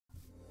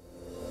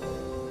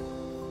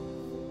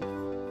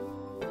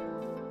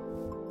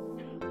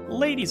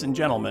Ladies and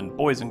gentlemen,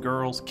 boys and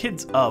girls,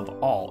 kids of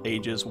all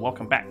ages,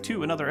 welcome back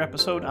to another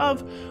episode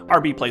of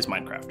rbPlays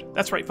Minecraft.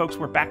 That's right, folks,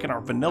 we're back in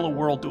our vanilla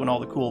world doing all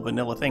the cool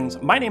vanilla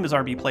things. My name is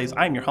rbPlays.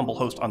 I'm your humble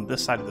host on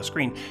this side of the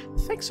screen.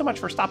 Thanks so much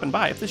for stopping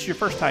by. If this is your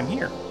first time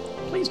here,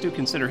 please do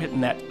consider hitting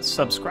that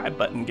subscribe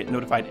button, get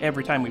notified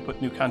every time we put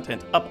new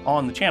content up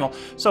on the channel.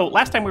 So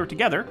last time we were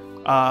together,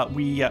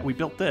 we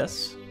built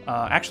this.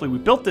 Actually, we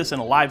built this in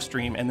a live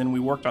stream, and then we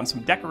worked on some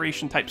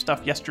decoration type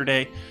stuff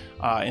yesterday.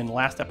 In the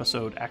last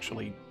episode,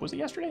 actually, was it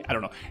yesterday? I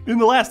don't know. In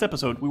the last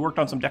episode, we worked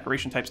on some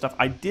decoration type stuff.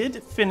 I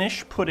did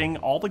finish putting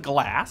all the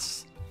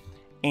glass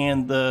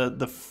and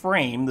the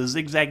frame, the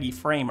zigzaggy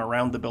frame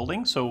around the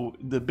building. So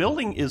the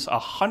building is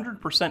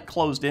 100%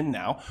 closed in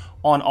now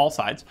on all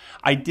sides.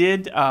 I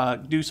did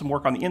do some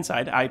work on the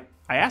inside. I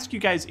asked you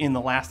guys in the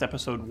last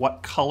episode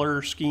what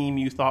color scheme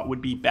you thought would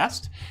be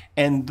best,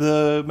 and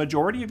the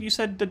majority of you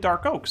said the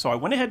dark oak. So I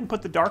went ahead and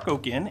put the dark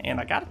oak in, and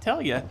I gotta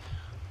tell you,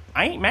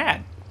 I ain't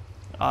mad.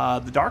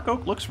 The dark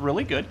oak looks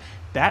really good.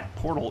 That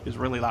portal is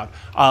really loud.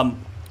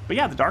 But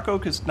yeah, the dark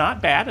oak is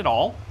not bad at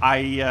all.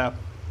 I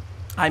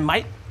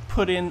might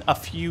put in a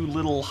few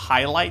little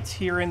highlights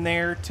here and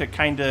there to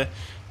kind of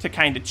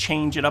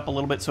change it up a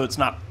little bit so it's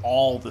not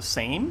all the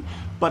same.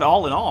 But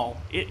all in all,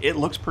 it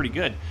looks pretty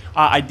good.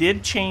 I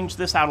did change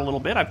this out a little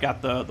bit. I've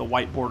got the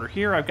white border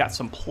here. I've got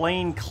some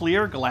plain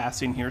clear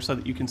glass in here so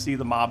that you can see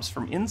the mobs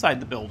from inside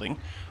the building.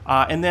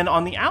 And then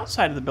on the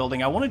outside of the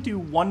building, I want to do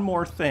one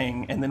more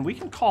thing, and then we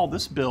can call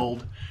this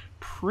build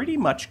pretty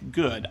much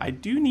good. I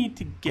do need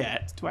to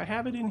get... Do I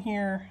have it in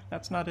here?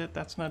 That's not it.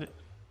 That's not it.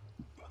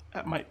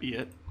 That might be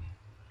it.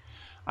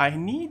 I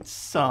need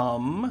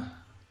some...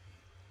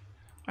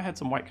 I had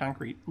some white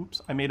concrete.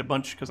 Oops, I made a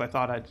bunch because I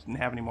thought I didn't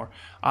have any more.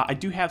 I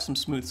do have some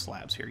smooth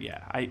slabs here,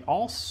 yeah. I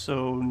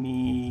also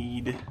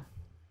need...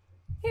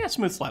 Yeah,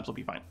 smooth slabs will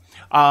be fine.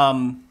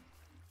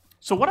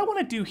 So what I want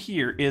to do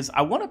here is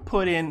I want to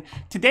put in...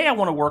 Today I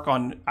want to work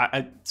on...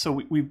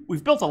 So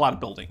we've built a lot of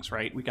buildings,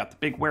 right? We got the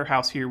big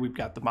warehouse here. We've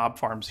got the mob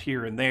farms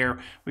here and there.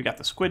 We got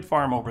the squid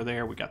farm over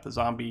there. We got the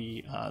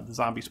zombie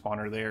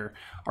spawner there.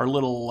 Our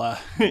little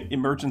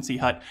emergency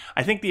hut.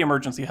 I think the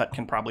emergency hut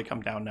can probably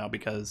come down now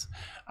because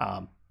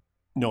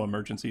no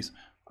emergencies.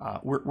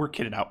 We're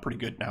kitted out pretty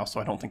good now, so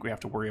I don't think we have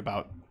to worry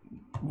about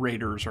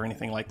raiders or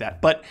anything like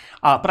that. But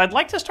I'd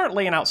like to start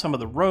laying out some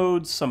of the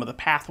roads, some of the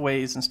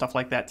pathways and stuff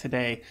like that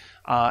today.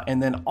 And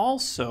then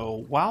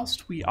also,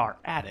 whilst we are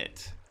at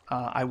it,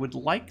 I would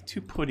like to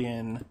put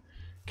in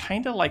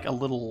kind of like a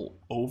little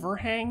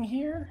overhang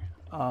here.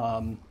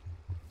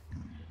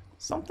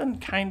 Something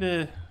kind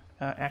of,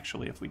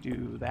 actually, if we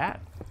do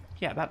that,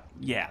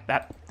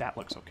 that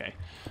looks okay.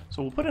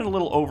 So we'll put in a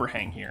little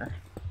overhang here.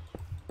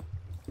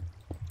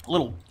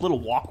 Little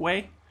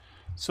walkway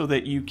so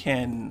that you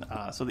can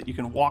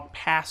walk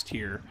past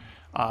here.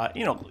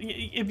 You know,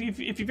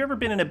 if you've ever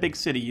been in a big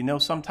city, you know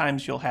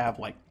sometimes you'll have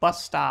like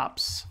bus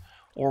stops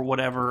or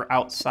whatever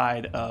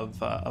outside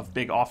of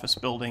big office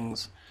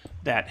buildings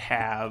that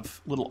have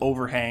little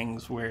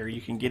overhangs where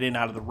you can get in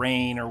out of the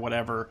rain or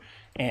whatever.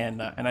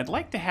 And I'd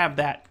like to have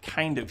that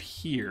kind of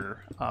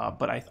here,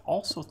 but I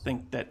also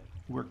think that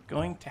we're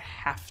going to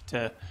have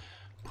to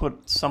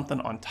put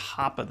something on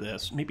top of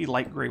this, maybe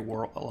light gray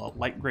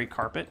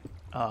carpet,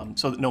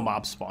 so that no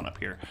mobs spawn up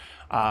here.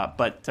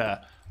 But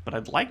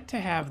I'd like to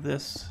have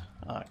this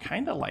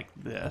kind of like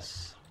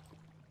this.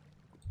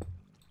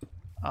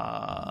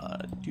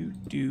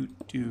 Doot.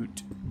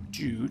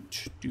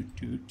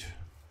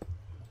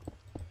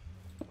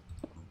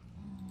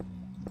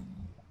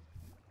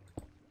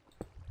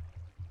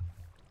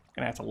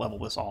 Gonna have to level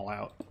this all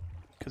out,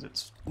 because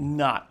it's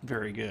not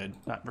very good,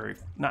 not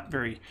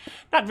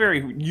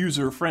very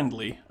user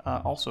friendly.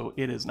 Also,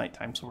 it is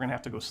nighttime, so we're gonna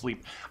have to go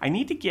sleep. I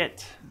need to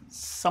get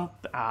some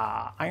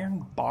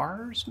iron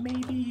bars,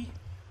 maybe.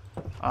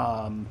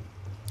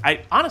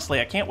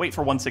 Honestly, I can't wait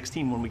for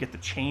 1.16 when we get the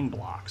chain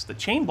blocks. The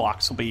chain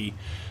blocks will be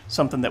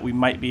something that we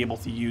might be able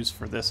to use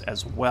for this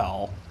as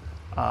well.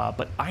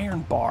 But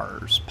iron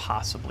bars,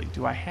 possibly.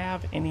 Do I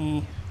have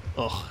any?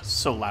 Ugh,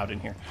 so loud in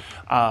here.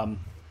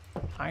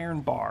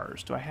 Iron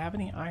bars. Do I have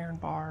any iron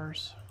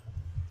bars?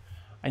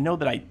 I know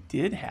that I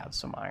did have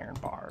some iron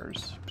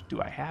bars. Do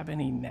I have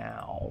any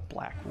now?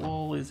 Black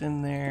wool is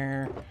in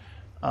there.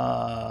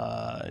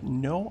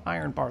 No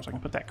iron bars. I can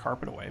put that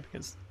carpet away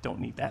because don't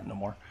need that no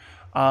more.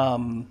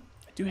 I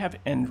do have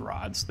end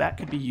rods. That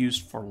could be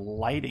used for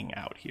lighting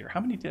out here. How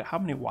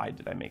many wide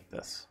did I make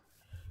this?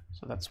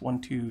 So that's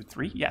 1, 2,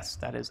 3. Yes,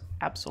 that is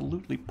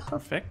absolutely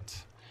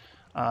perfect.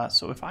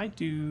 So if I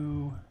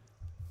do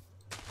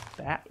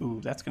that, ooh,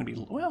 that's going to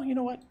be, well, you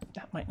know what?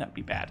 That might not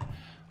be bad.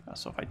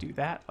 So if I do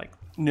that, like,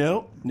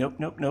 nope,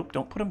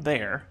 don't put them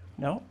there.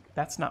 No,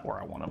 that's not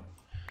where I want them.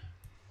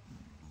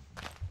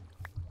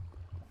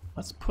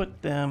 Let's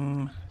put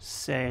them,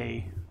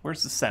 say,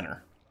 where's the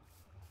center?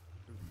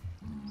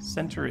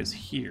 Center is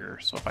here.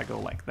 So if I go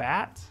like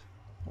that,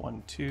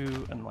 1,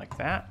 2, and like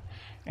that,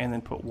 and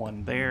then put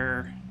one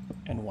there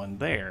and one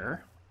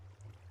there.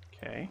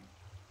 Okay.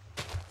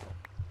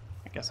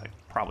 I guess I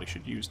probably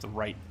should use the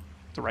right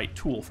the right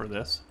tool for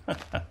this.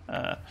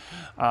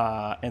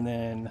 And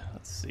then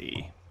let's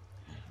see,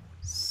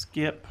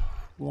 skip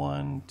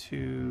 1,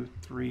 2,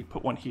 3.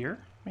 Put one here,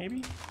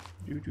 maybe.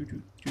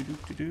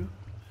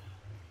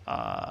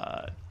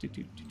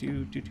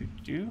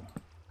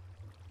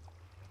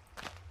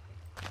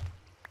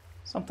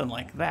 Something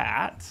like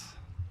that.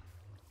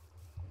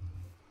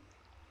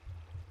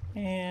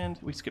 And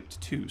we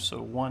skipped 2,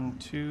 so 1,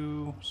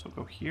 2. So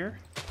go here.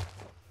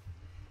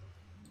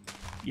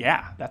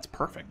 Yeah, that's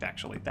perfect,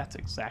 actually. That's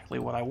exactly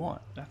what I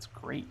want. That's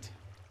great.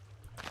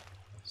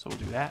 So we'll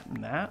do that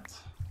and that.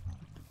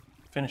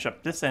 Finish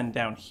up this end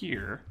down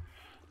here.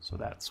 So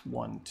that's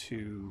 1,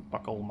 2,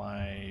 buckle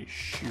my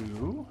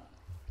shoe.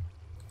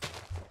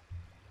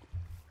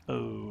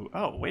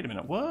 Oh, wait a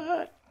minute.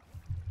 What?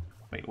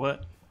 Wait,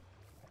 what?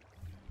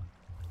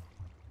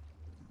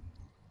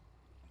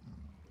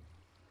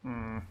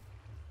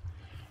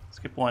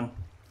 Skip 1.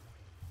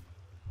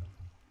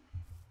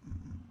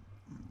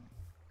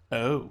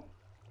 Oh.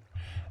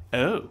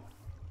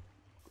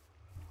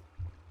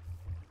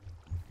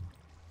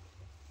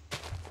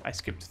 I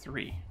skipped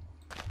 3.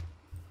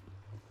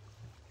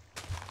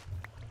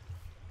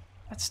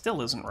 That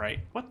still isn't right.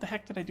 What the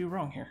heck did I do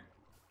wrong here?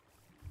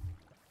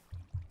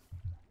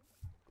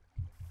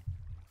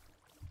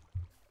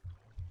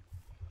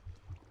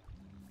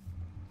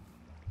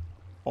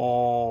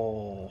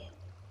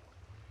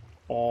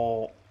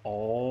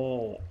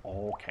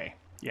 Okay.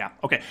 Yeah,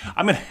 okay.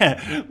 I'm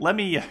gonna, let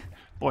me,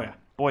 boy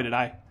did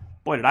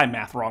I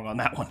math wrong on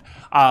that one.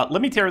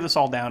 Let me tear this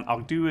all down.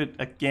 I'll do it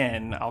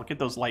again. I'll get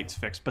those lights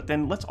fixed, but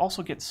then let's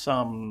also get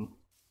some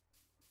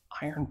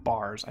iron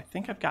bars. I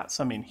think I've got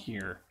some in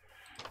here.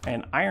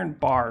 And iron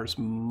bars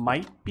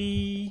might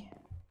be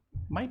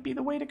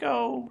the way to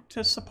go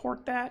to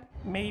support that.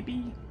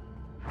 Maybe,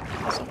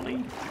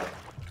 possibly,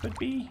 could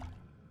be.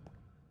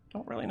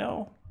 Don't really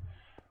know.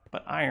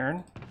 But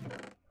iron,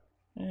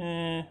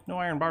 no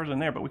iron bars in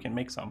there, but we can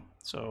make some.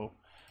 So,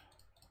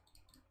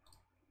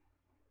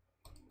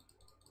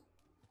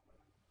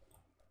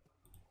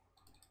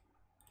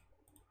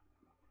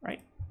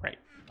 right.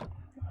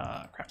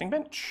 Crafting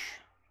bench.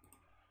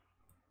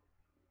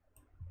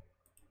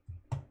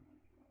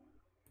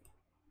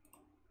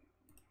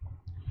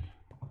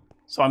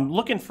 So I'm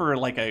looking for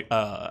like a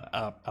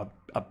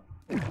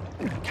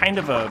kind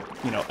of a,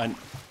 you know, an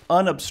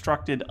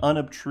unobstructed,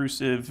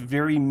 unobtrusive,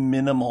 very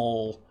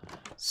minimal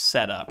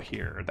setup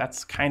here.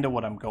 That's kind of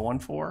what I'm going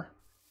for.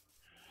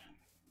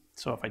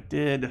 So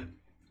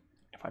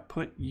if I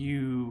put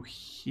you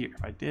here,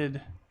 if I did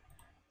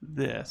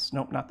this,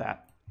 nope, not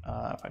that.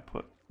 If I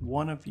put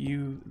one of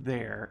you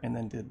there and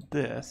then did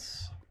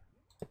this,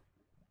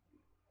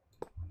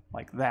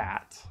 like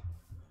that,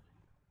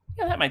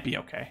 yeah, that might be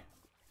okay.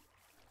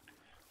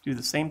 Do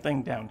the same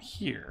thing down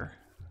here,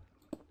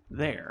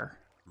 there.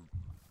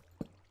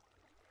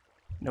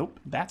 Nope,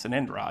 that's an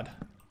end rod.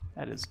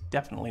 That is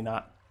definitely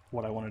not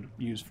what I wanted to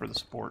use for the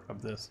support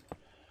of this.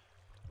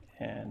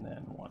 And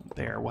then one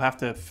there. We'll have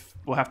to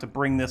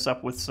bring this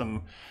up with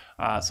some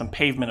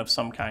pavement of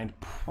some kind,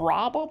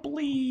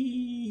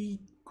 probably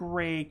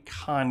gray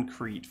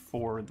concrete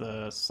for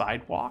the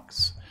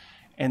sidewalks,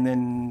 and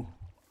then.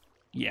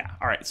 Yeah,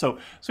 all right, so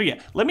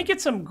yeah, let me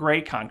get some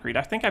gray concrete.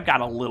 I think I've got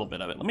a little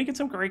bit of it. Let me get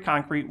some gray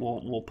concrete.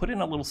 We'll put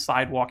in a little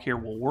sidewalk here.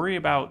 We'll worry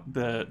about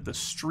the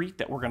street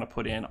that we're gonna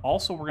put in.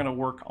 Also, we're gonna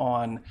work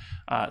on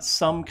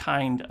some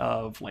kind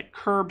of like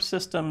curb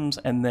systems,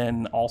 and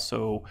then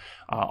also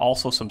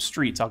some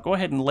streets. I'll go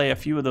ahead and lay a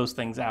few of those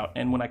things out,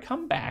 and when I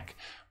come back,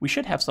 we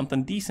should have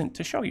something decent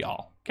to show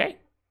y'all, okay?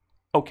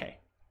 Okay.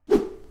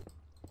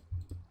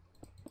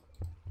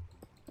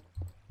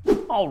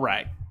 All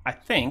right. I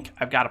think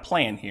I've got a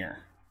plan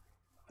here.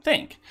 I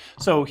think.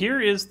 So here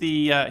is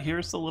the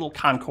here's the little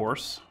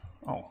concourse.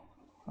 Oh,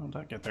 how did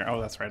I get there?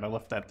 Oh, that's right. I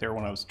left that there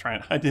when I was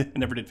trying. I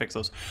never did fix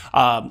those.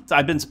 So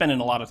I've been spending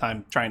a lot of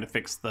time trying to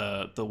fix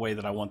the way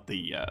that I want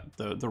the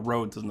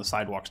roads and the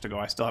sidewalks to go.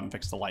 I still haven't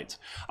fixed the lights.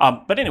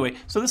 But anyway,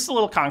 so this is a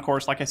little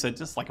concourse. Like I said,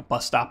 just like a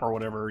bus stop or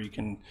whatever. You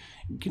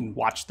can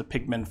watch the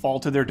pigmen fall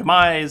to their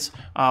demise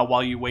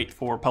while you wait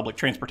for public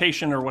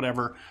transportation or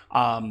whatever.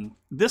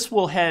 This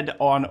will head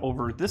on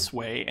over this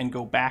way and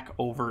go back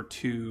over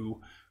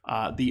to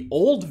the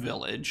old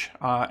village,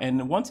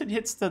 and once it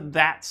hits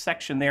that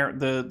section there,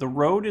 the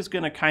road is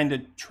going to kind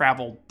of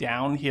travel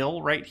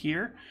downhill right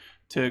here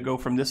to go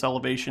from this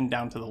elevation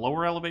down to the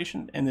lower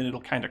elevation, and then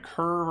it'll kind of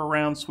curve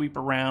around, sweep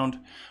around,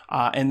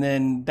 and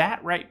then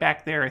that right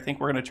back there, I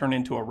think we're going to turn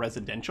into a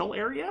residential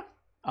area.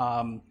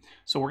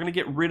 So we're going to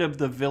get rid of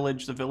the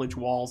village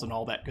walls and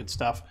all that good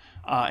stuff,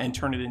 and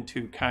turn it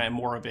into kind of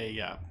more of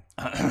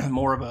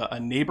a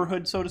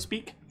neighborhood, so to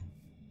speak.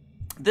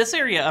 This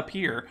area up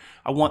here,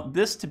 I want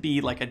this to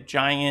be like a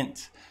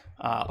giant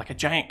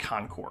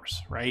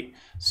concourse, right?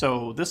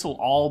 So this will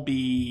all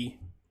be,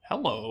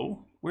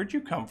 hello, where'd you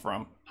come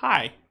from?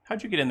 Hi,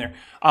 How'd you get in there?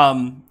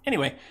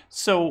 Anyway,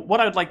 so what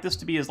I'd like this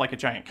to be is like a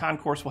giant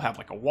concourse. We'll have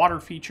like a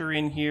water feature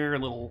in here,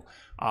 little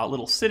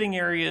sitting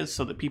areas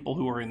so that people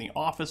who are in the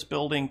office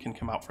building can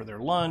come out for their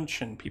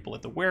lunch, and people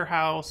at the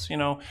warehouse, you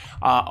know.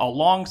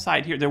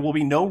 Alongside here, there will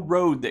be no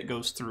road that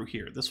goes through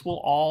here. This will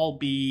all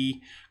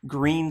be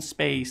green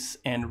space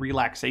and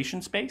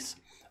relaxation space.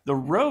 The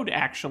road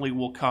actually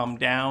will come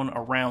down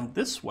around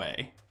this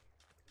way.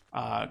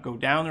 Go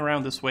down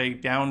around this way,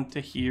 down to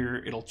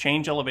here. It'll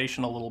change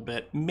elevation a little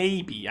bit,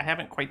 maybe. I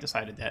haven't quite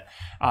decided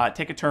that.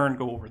 Take a turn,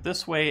 go over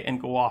this way, and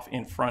go off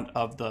in front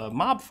of the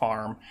mob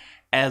farm,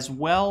 as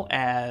well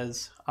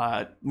as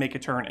make a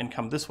turn and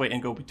come this way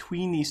and go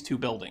between these two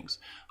buildings.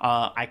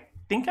 I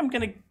think I'm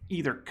going to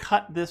either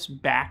cut this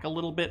back a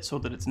little bit so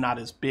that it's not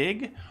as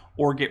big,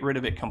 or get rid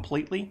of it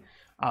completely.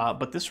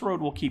 But this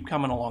road will keep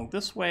coming along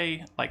this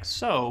way, like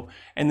so,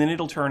 and then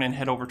it'll turn and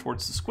head over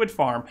towards the squid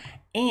farm.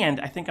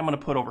 And I think I'm going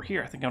to put over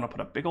here, I think I'm going to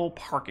put a big old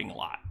parking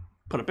lot.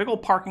 Put a big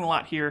old parking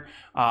lot here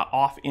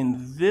off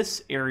in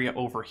this area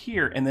over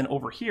here, and then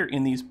over here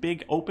in these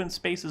big open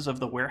spaces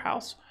of the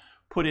warehouse,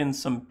 put in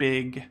some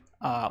big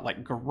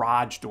like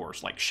garage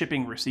doors, like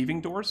shipping receiving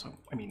doors.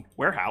 I mean,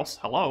 warehouse,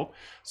 hello.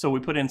 So we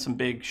put in some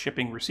big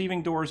shipping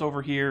receiving doors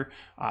over here,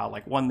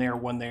 like one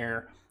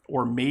there,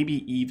 or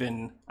maybe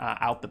even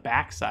out the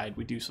backside,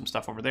 we do some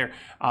stuff over there.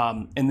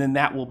 And then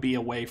that will be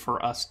a way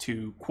for us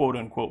to, quote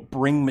unquote,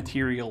 bring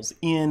materials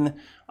in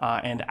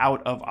and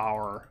out of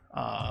our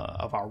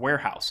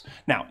warehouse.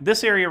 Now,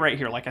 this area right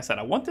here, like I said,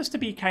 I want this to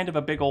be kind of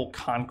a big old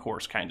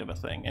concourse kind of a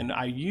thing. And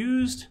I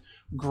used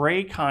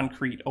gray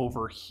concrete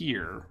over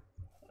here,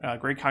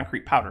 gray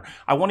concrete powder.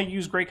 I want to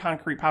use gray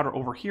concrete powder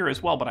over here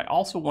as well, but I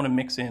also want to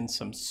mix in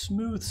some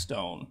smooth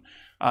stone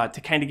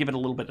to kind of give it a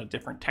little bit of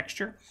different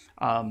texture.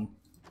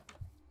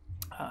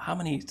 How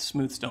many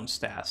smooth stone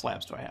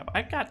slabs do I have?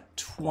 I got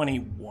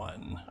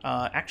 21.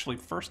 Actually,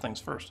 first things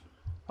first.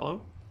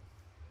 Hello?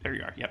 There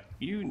you are. Yep.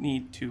 You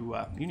need to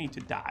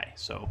die.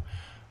 So,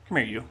 come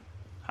here, you.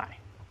 Hi.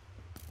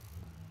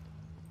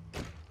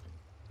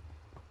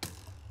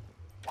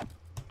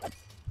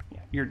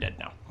 Yeah, you're dead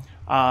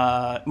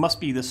now. Must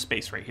be this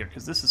space right here,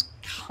 because this is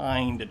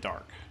kind of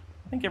dark.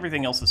 I think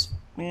everything else is...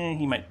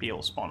 he might be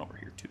able to spawn over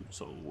here too,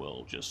 so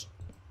we'll just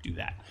do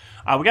that.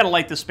 We got to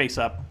light this space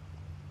up,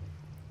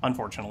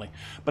 unfortunately.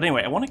 But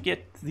anyway, I want to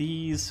get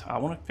these, I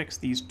want to fix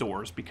these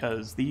doors,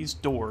 because these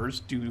doors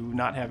do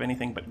not have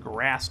anything but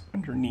grass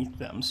underneath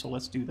them. So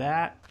let's do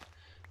that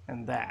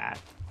and that,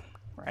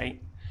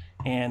 right?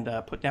 And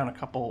put down a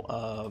couple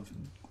of,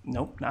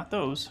 nope, not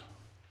those.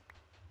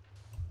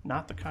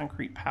 Not the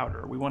concrete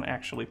powder. We want to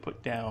actually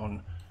put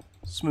down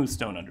smooth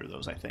stone under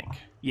those, I think.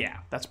 Yeah,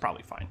 that's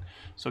probably fine.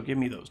 So give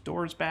me those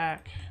doors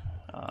back.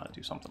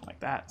 Do something like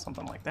that,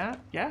 something like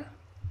that. Yeah?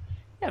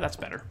 Yeah, that's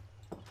better.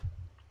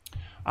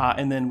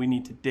 And then we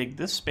need to dig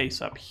this space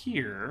up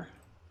here.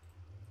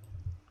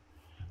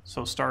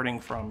 So starting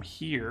from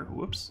here,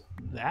 whoops,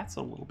 that's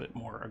a little bit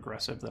more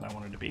aggressive than I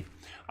wanted to be.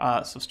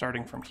 So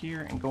starting from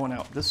here and going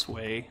out this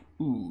way,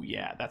 ooh,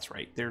 yeah, that's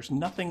right. There's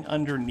nothing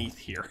underneath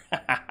here.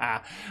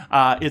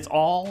 It's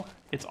all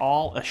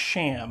a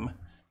sham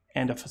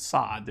and a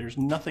facade. There's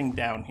nothing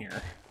down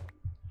here.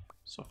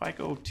 So if I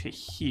go to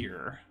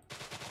here,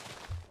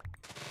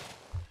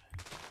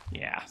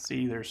 yeah,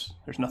 see, there's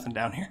nothing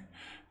down here.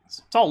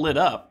 It's all lit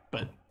up,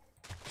 but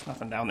there's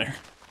nothing down there.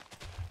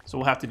 So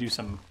we'll have to do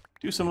some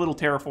little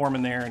terraform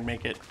in there and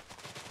make it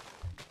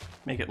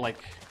like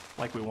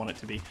we want it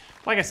to be.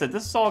 Like I said,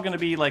 this is all going to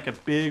be like a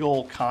big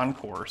old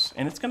concourse,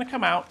 and it's going to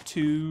come out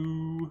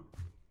to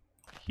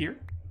here.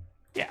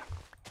 Yeah.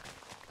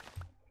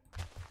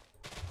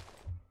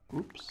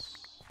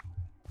 Oops.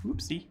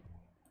 Oopsie.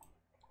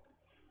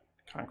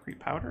 Concrete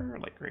powder,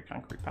 like gray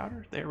concrete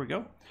powder. There we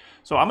go.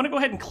 So I'm going to go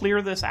ahead and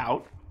clear this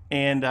out,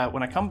 and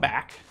when I come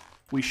back,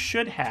 we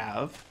should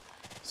have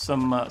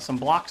some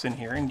blocks in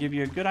here and give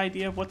you a good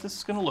idea of what this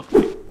is going to look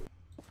like.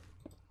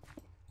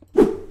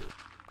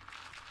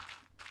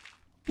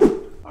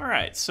 All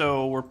right,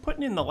 so we're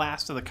putting in the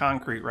last of the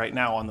concrete right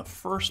now on the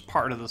first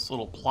part of this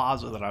little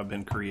plaza that I've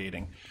been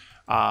creating.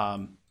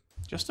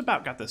 Just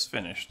about got this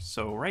finished,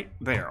 so right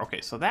there.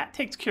 Okay, so that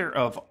takes care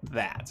of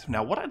that.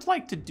 Now, what I'd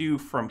like to do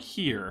from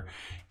here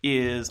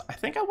is, I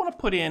think I want to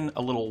put in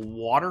a little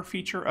water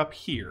feature up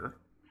here.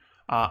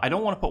 I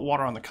don't want to put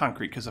water on the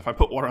concrete, because if I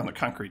put water on the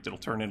concrete, it'll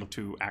turn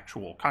into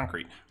actual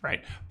concrete,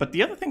 right? But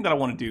the other thing that I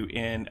want to do,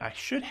 and I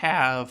should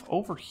have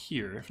over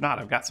here, if not,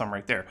 I've got some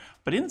right there.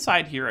 But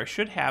inside here, I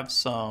should have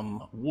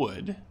some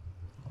wood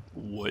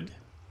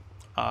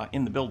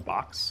in the build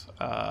box.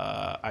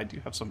 I do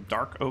have some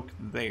dark oak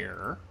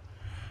there.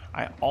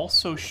 I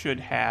also should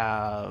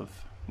have,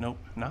 nope,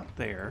 not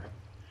there.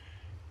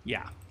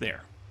 Yeah,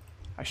 there.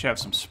 I should have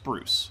some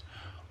spruce.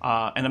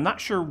 And I'm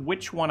not sure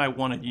which one I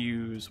want to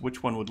use,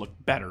 which one would look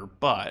better,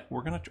 but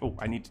we're going to, oh,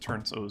 I need to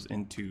turn those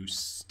into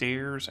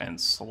stairs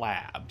and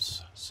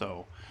slabs.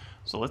 So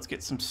let's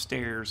get some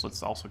stairs.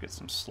 Let's also get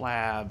some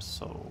slabs.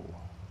 So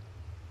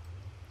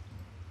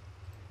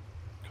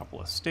a couple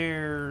of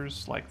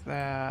stairs like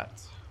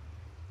that.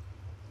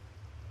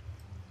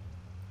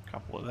 A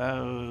couple of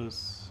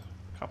those,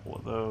 couple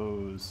of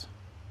those,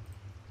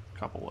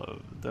 couple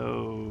of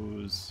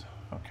those.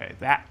 Okay,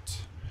 that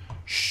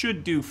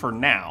should do for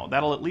now.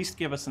 That'll at least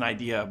give us an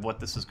idea of what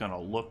this is going to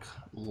look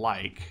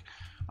like.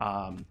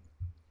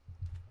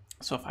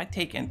 So if I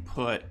take and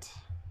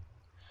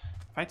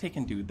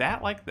do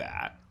that like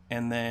that,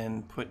 and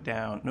then put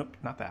down, nope,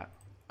 not that.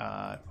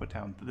 Put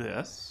down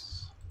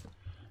this,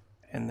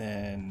 and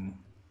then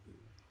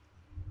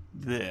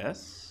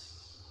this.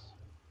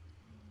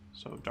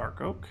 So dark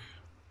oak.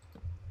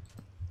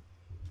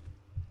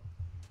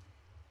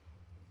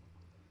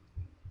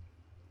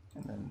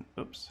 And then,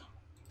 oops.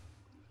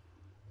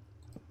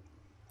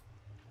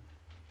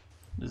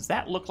 Does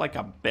that look like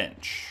a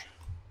bench?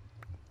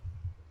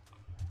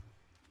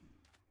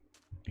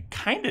 It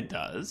kind of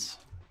does.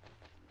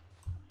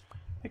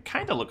 It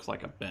kind of looks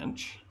like a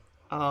bench.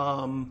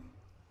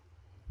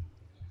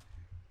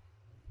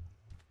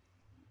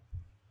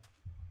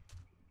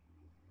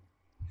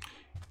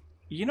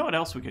 You know what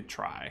else we could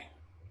try?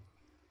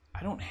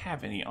 I don't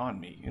have any on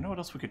me. You know what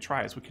else we could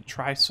try is we could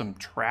try some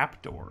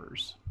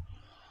trapdoors.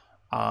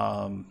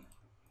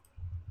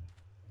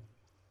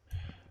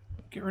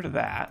 Get rid of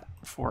that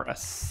for a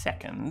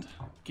second.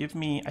 Give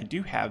me, I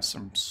do have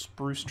some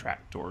spruce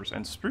trapdoors,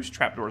 and spruce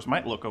trapdoors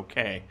might look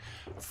okay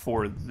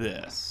for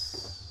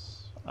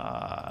this.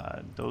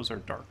 Those are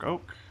dark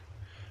oak.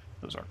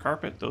 Those are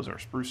carpet. Those are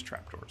spruce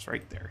trapdoors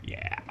right there.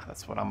 Yeah,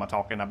 that's what I'm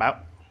talking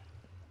about.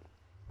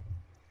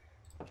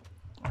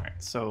 All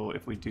right, so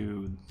if we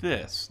do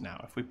this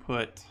now, if we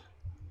put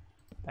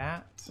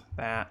that,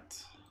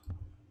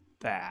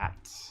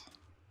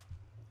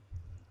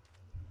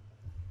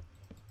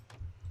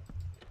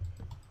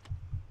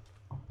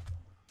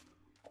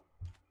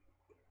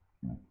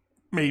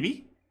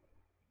 maybe.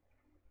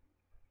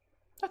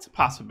 That's a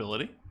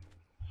possibility.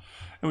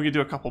 And we could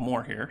do a couple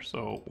more here.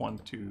 So 1,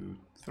 2,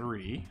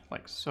 3,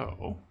 like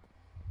so.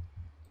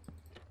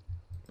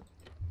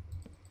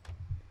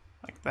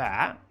 Like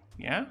that,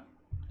 yeah.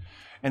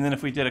 And then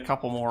if we did a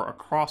couple more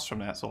across from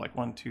that, so like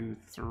 1, 2,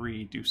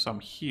 3, do some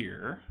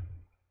here.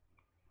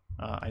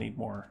 I need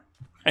more.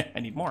 I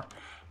need more.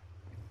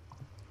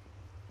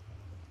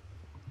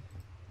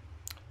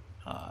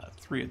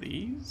 3 of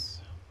these.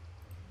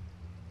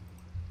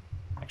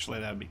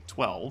 Actually, that would be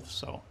 12.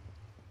 So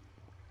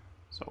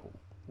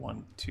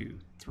 1, 2,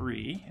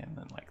 3, and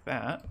then like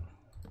that.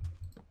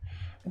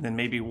 And then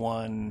maybe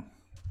one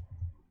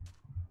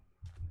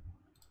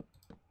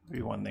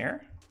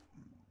there.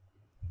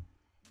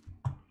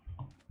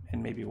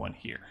 And maybe one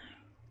here.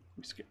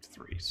 We skipped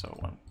 3, so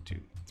 1, 2,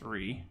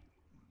 3.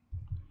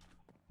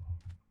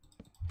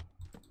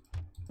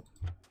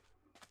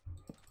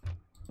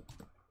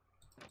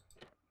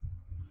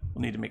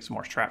 We'll need to make some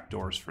more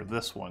trapdoors for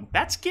this one.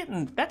 That's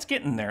getting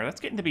there.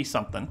 That's getting to be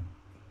something.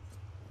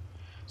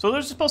 So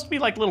there's supposed to be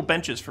like little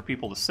benches for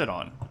people to sit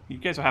on. You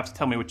guys will have to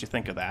tell me what you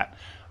think of that.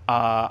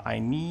 I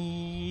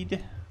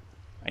need.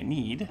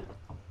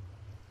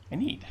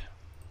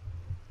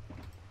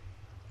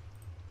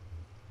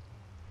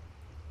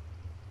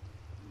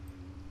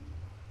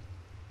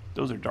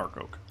 Those are dark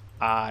oak.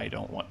 I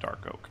don't want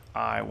dark oak.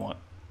 I want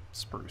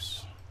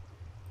spruce.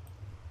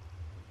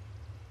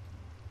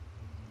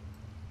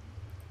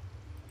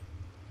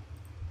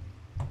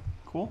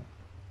 Cool.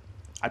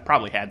 I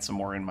probably had some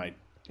more in my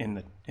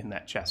in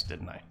that chest,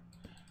 didn't I?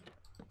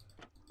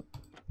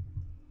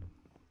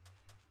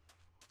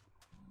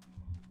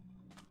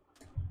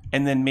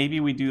 And then maybe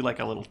we do like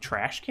a little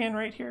trash can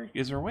right here.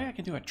 Is there a way I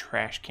can do a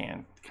trash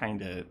can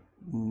kind of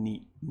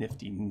neat,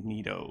 nifty,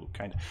 neato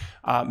kind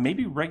of?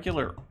 Maybe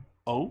regular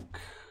oak.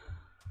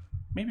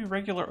 Maybe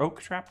regular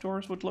oak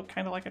trapdoors would look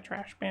kind of like a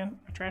trash can.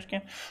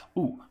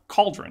 Ooh,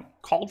 cauldron.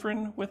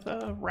 Cauldron with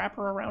a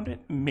wrapper around it.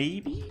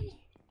 Maybe.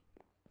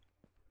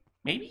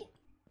 Maybe.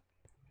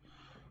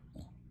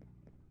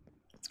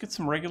 Let's get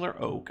some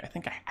regular oak. I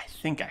think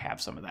I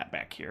have some of that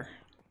back here.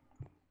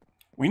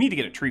 We need to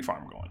get a tree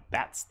farm going.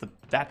 That's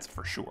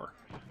for sure.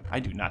 I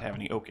do not have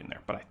any oak in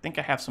there, but I think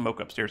I have some oak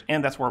upstairs,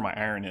 and that's where my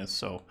iron is,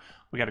 so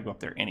we got to go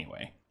up there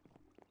anyway.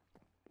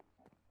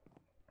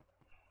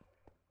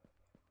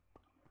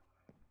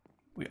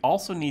 We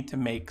also need to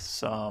make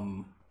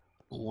some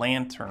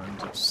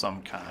lanterns of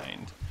some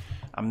kind.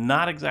 I'm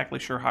not exactly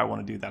sure how I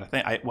want to do that.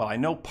 I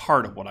know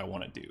part of what I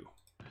want to do.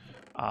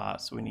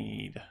 So we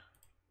need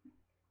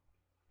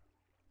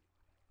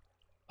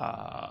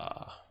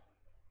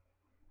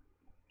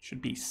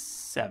should be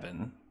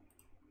 7.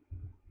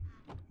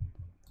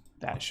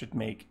 That should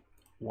make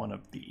one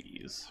of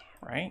these,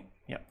 right?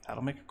 Yep,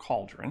 that'll make a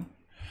cauldron.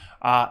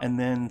 And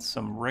then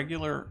some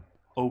regular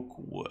oak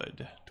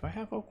wood. Do I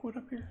have oak wood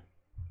up here?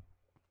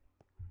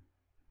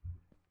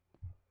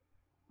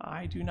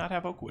 I do not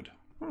have oak wood.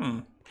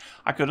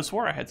 I could have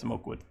swore I had some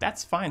oak wood.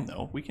 That's fine,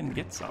 though. We can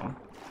get some.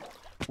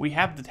 We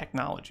have the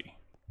technology.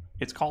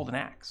 It's called an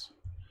axe.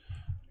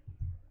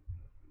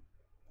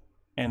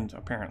 And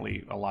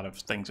apparently a lot of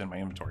things in my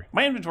inventory.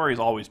 My inventory is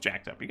always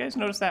jacked up. You guys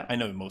notice that? I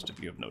know most of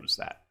you have noticed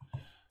that.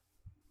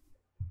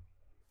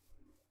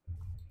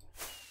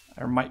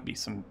 There might be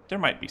some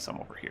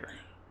over here.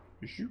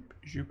 Zoop,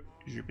 zoop,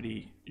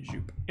 zoopity,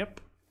 zoop. Yep.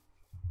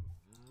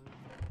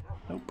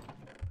 Nope.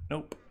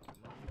 Nope.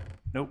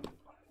 Nope.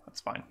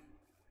 That's fine.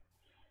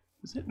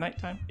 Is it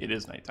nighttime? It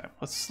is nighttime.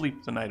 Let's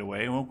sleep the night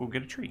away and we'll go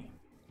get a tree.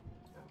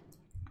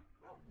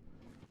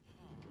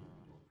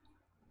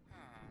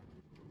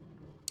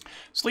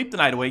 Sleep the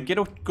night away,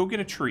 go get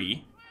a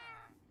tree.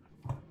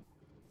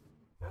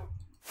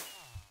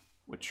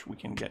 Which we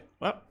can get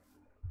up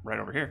right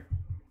over here.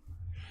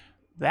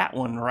 That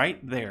one right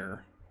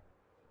there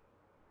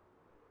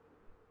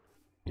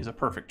is a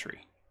perfect tree.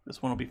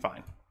 This one will be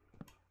fine.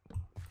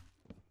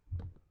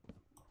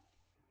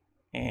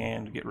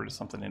 And get rid of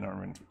something in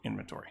our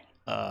inventory.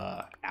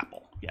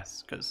 Apple,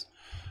 yes, because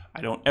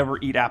I don't ever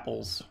eat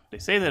apples. They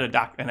say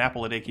that an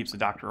apple a day keeps the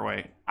doctor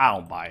away. I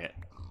don't buy it.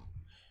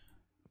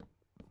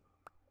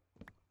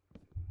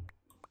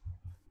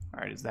 All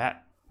right, is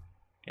that?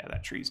 Yeah,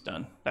 that tree's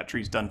done. That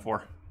tree's done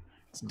for.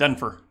 It's done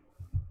for.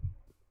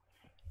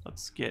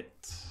 Let's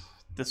get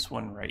this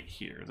one right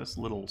here. This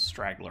little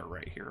straggler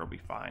right here will be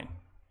fine.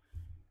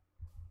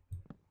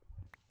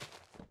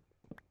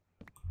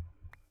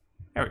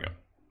 There we go.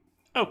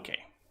 Okay,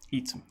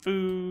 eat some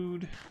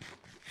food.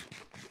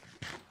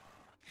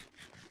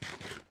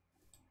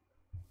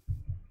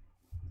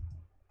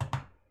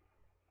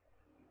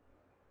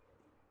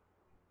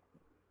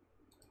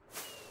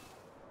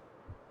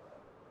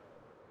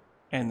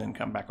 And then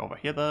come back over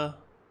here.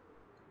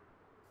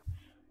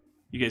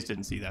 You guys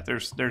didn't see that.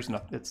 There's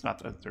nothing. It's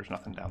not. There's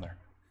nothing down there.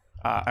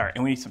 All right,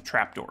 and we need some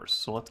trapdoors.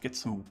 So let's get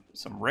some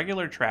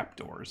regular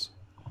trapdoors.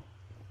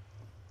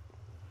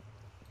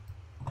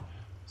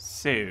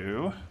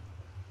 So,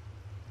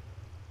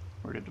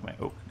 where did my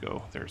oak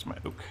go? There's my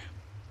oak.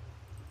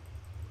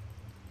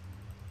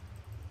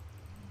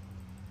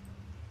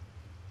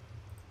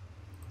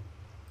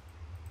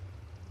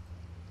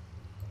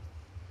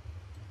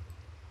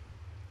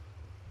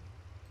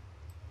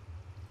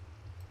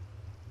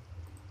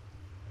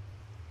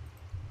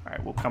 All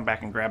right, we'll come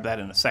back and grab that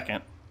in a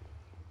second.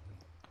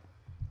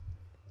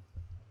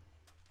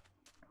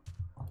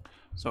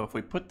 So if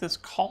we put this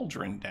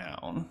cauldron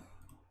down,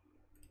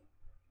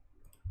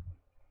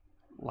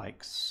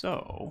 like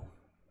so,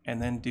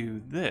 and then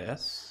do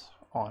this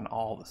on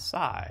all the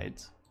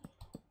sides.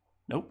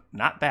 Nope,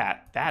 not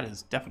that. That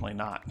is definitely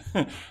not.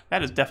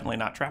 That is definitely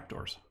not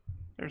trapdoors.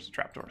 There's the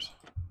trapdoors.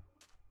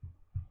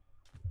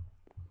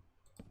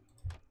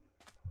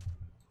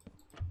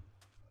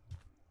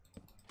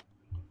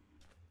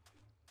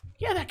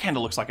 Yeah, that kind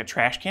of looks like a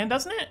trash can,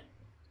 doesn't it?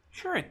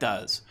 Sure it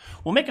does.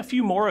 We'll make a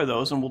few more of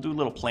those and we'll do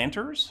little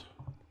planters.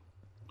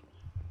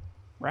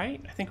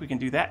 Right? I think we can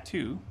do that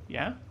too.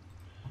 Yeah?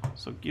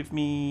 So give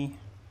me...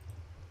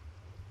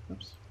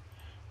 Oops.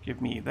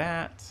 Give me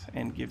that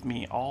and give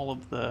me all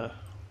of the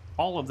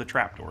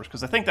trapdoors,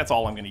 because I think that's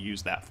all I'm going to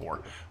use that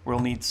for. We'll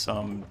need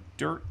some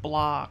dirt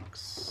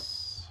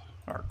blocks,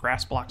 or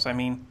grass blocks, I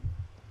mean.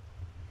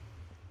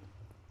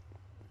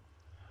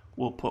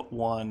 We'll put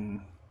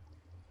one...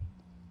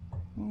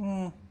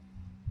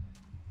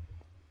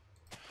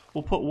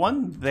 We'll put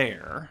one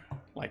there,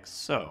 like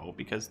so,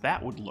 because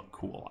that would look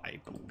cool, I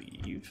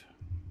believe.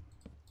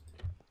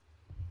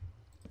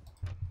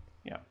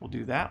 Yeah, we'll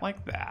do that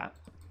like that.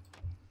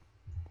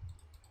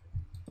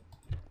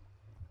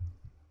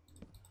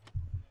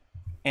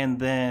 And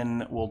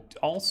then we'll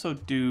also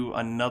do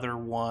another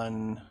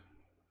one.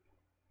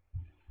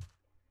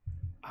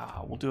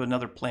 We'll do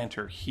another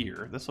planter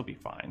here. This will be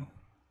fine.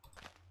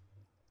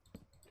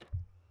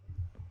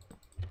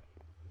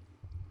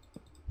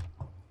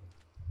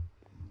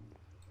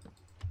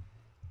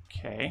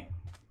 Okay,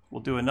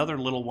 we'll do another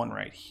little one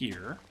right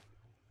here.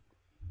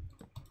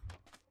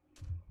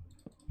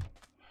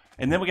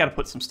 And then we got to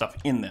put some stuff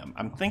in them.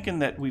 I'm thinking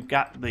that we've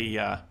got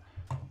the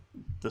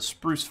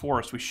spruce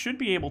forest. We should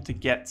be able to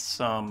get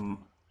some,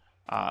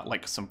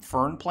 like some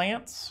fern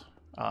plants.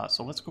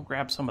 So let's go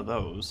grab some of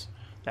those.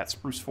 That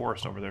spruce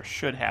forest over there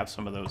should have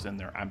some of those in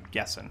there, I'm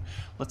guessing.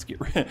 Let's get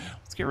rid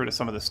of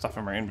some of this stuff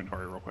in our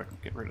inventory real quick.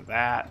 Get rid of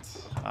that.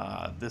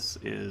 This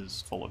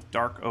is full of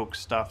dark oak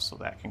stuff, so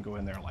that can go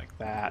in there like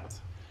that.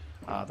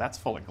 That's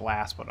full of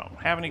glass, but I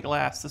don't have any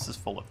glass. This is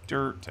full of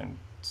dirt and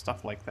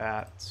stuff like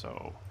that.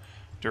 So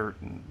dirt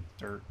and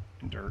dirt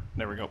and dirt.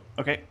 There we go.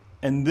 Okay,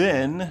 and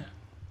then,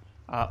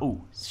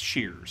 ooh,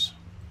 shears.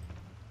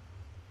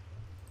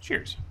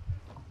 Shears.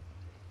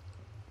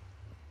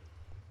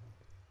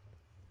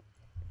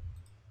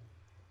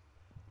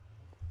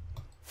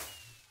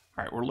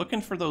 All right, we're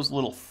looking for those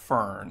little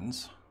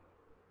ferns.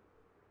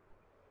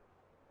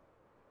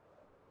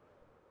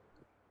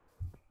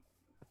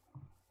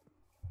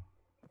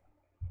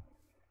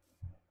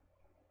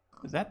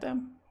 Is that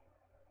them?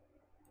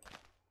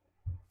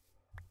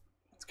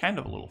 It's kind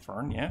of a little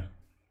fern, yeah.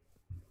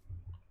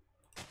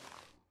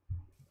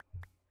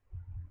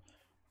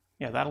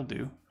 Yeah, that'll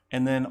do.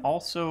 And then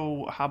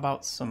also, how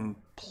about some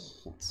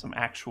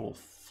actual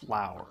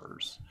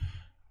flowers?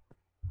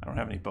 I don't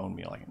have any bone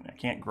meal. I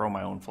can't grow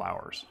my own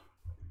flowers.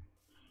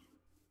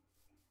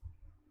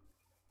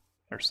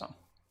 There's some.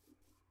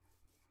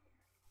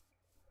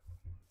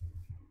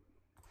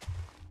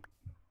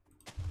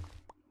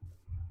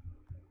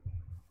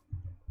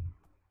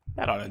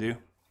 That ought to do.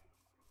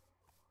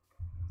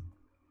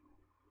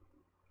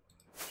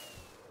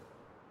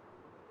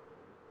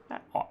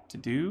 That ought to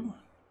do.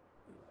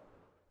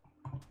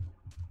 All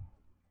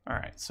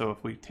right, so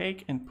if we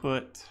take and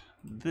put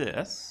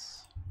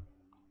this,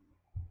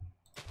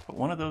 put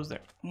one of those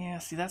there. Yeah,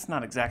 see, that's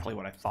not exactly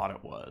what I thought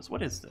it was.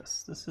 What is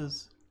this?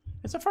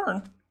 It's a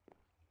fern.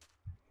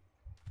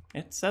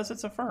 It says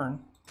it's a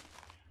fern.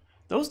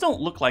 Those don't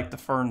look like the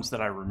ferns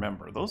that I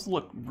remember. Those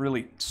look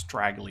really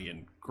straggly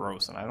and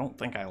gross, and I don't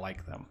think I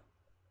like them.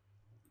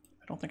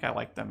 I don't think I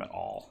like them at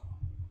all.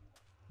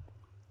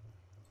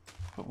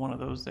 Put one of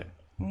those there.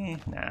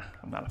 Nah,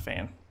 I'm not a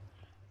fan.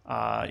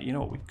 You know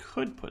what we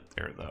could put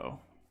there,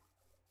 though?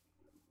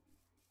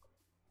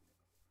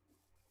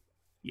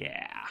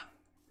 Yeah.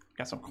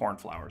 Got some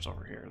cornflowers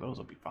over here. Those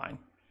will be fine.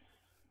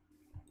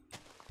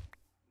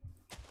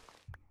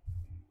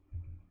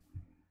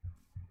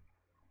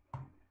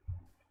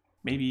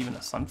 Maybe even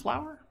a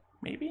sunflower?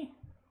 Maybe?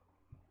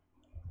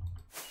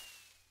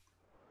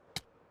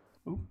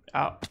 Ooh,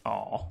 out.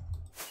 Aw.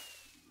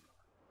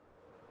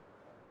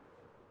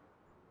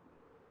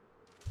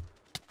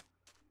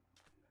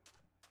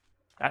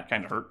 That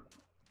kind of hurt.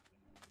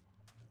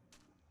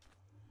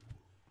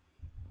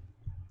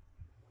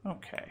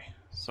 Okay,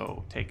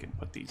 so take and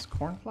put these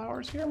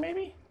cornflowers here,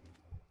 maybe?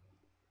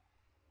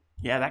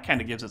 Yeah, that kind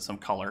of gives it some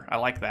color. I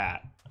like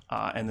that.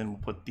 And then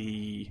we'll put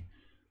the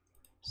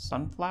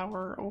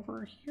sunflower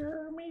over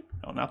here, maybe?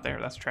 No, not there.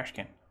 That's a trash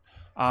can.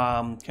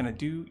 Can I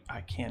do? I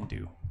can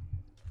do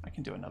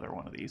another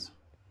one of these.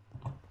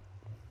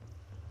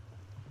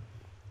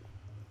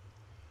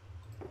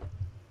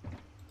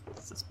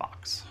 What's this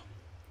box?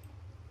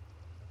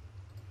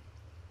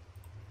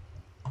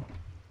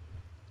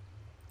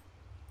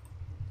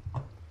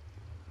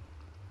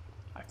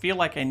 I feel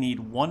like I need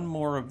one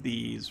more of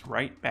these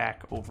right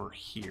back over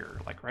here,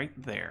 like right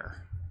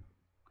there.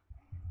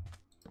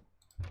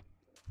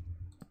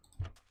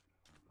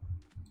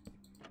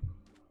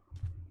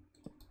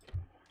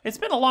 It's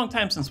been a long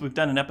time since we've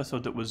done an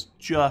episode that was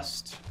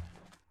just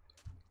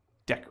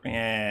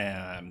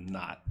I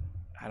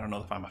don't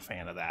know if I'm a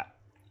fan of that.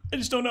 I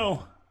just don't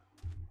know.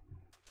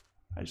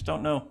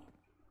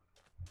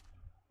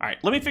 All right,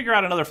 let me figure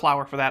out another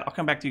flower for that. I'll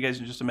come back to you guys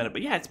in just a minute.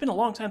 But yeah, it's been a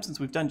long time since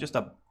we've done just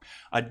a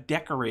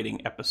decorating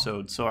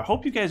episode. So I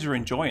hope you guys are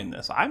enjoying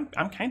this. I'm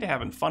kind of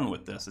having fun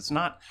with this. It's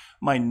not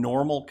my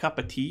normal cup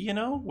of tea, you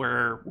know,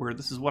 where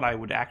this is what I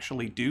would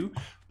actually do.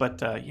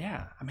 But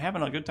yeah, I'm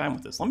having a good time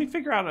with this. Let me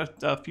figure out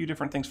a few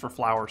different things for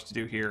flowers to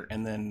do here,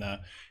 and then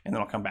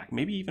I'll come back.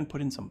 Maybe even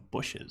put in some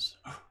bushes.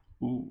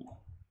 Ooh,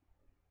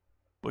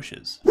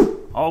 bushes.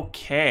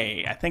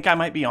 Okay, I think I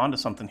might be onto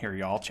something here,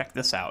 y'all. Check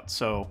this out.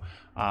 So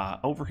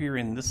over here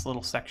in this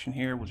little section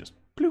here, we'll just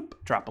bloop,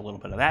 drop a little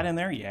bit of that in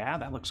there. Yeah,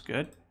 that looks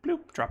good.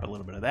 Bloop, drop a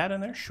little bit of that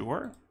in there.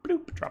 Sure.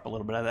 Bloop, drop a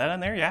little bit of that in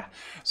there. Yeah.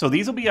 So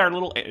these will be our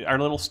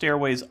little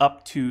stairways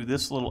up to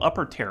this little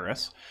upper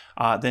terrace.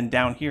 Then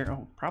down here,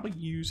 I'll probably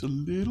use a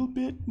little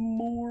bit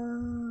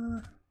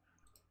more.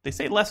 They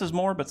say less is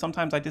more, but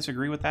sometimes I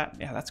disagree with that.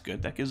 Yeah, that's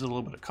good. That gives it a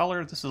little bit of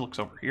color. This looks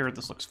over here.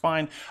 This looks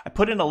fine. I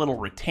put in a little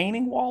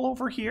retaining wall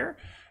over here,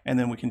 and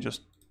then we can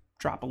just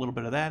drop a little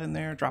bit of that in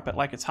there. Drop it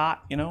like it's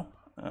hot, you know.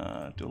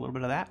 Do a little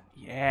bit of that.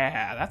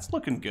 Yeah, that's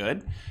looking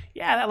good.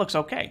 Yeah, that looks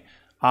okay.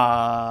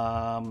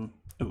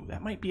 Ooh,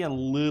 that might be a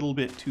little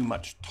bit too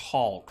much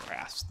tall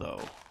grass,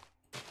 though.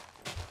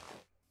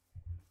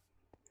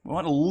 We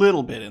want a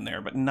little bit in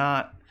there, but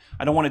not...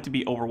 I don't want it to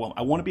be overwhelmed.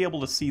 I want to be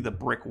able to see the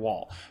brick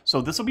wall.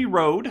 So this will be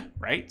road,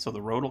 right? So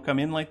the road will come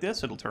in like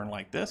this. It'll turn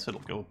like this. It'll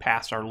go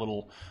past our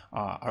little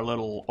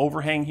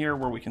overhang here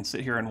where we can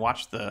sit here and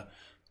watch the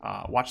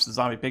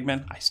zombie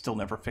pigmen. I still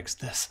never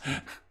fixed this.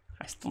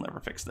 I still never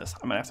fixed this.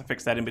 I'm gonna have to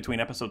fix that in between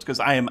episodes because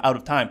I am out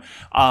of time.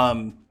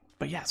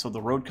 But yeah, so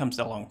the road comes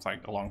along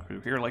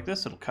through here like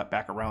this. It'll cut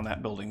back around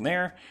that building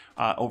there.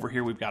 Over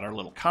here we've got our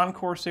little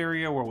concourse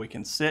area where we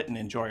can sit and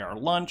enjoy our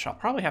lunch. I'll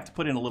probably have to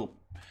put in a little,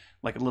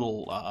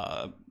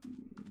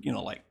 you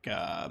know, like,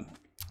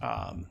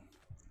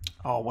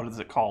 oh, what is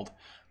it called?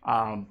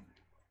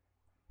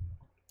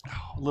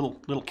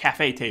 Little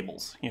cafe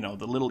tables, you know,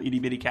 the little itty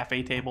bitty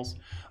cafe tables.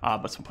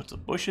 But put some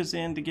bushes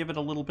in to give it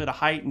a little bit of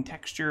height and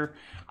texture.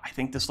 I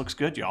think this looks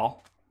good,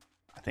 y'all.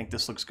 I think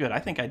this looks good. I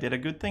think I did a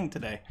good thing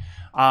today.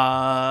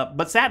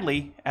 But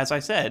sadly, as I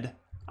said,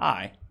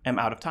 I am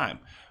out of time.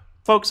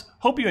 Folks,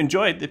 hope you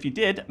enjoyed. If you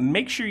did,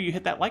 make sure you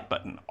hit that like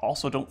button.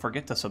 Also, don't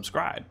forget to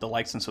subscribe. The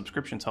likes and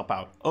subscriptions help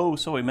out oh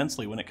so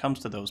immensely when it comes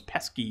to those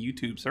pesky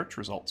YouTube search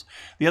results.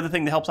 The other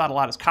thing that helps out a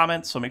lot is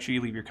comments, so make sure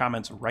you leave your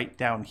comments right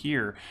down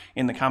here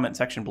in the comment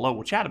section below.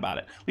 We'll chat about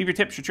it. Leave your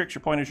tips, your tricks,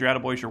 your pointers, your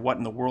attaboys, your what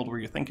in the world, where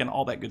you're thinking,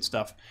 all that good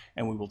stuff,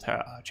 and we will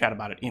chat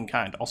about it in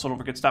kind. Also, don't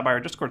forget to stop by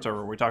our Discord server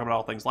where we talk about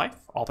all things life,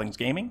 all things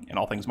gaming, and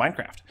all things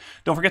Minecraft.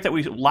 Don't forget that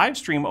we live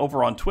stream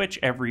over on Twitch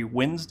every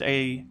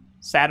Wednesday,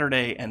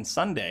 Saturday, and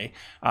Sunday.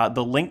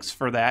 The links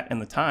for that and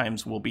the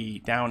times will be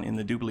down in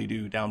the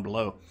doobly-doo down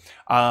below.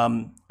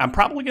 I'm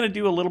probably going to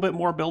do a little bit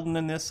more building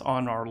than this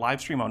on our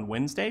live stream on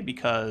Wednesday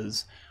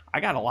because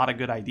I got a lot of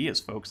good ideas,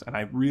 folks, and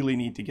I really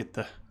need to get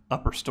the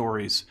upper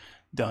stories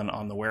done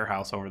on the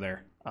warehouse over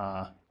there.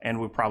 And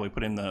we'll probably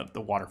put in the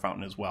water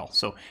fountain as well.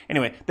 So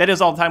anyway, that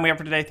is all the time we have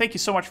for today. Thank you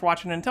so much for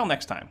watching. And until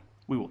next time,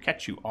 we will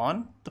catch you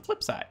on the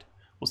flip side.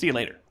 We'll see you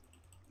later.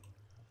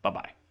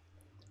 Bye-bye.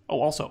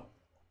 Oh, also,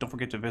 don't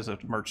forget to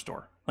visit the merch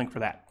store. Link for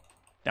that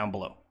down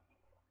below.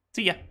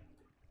 See ya.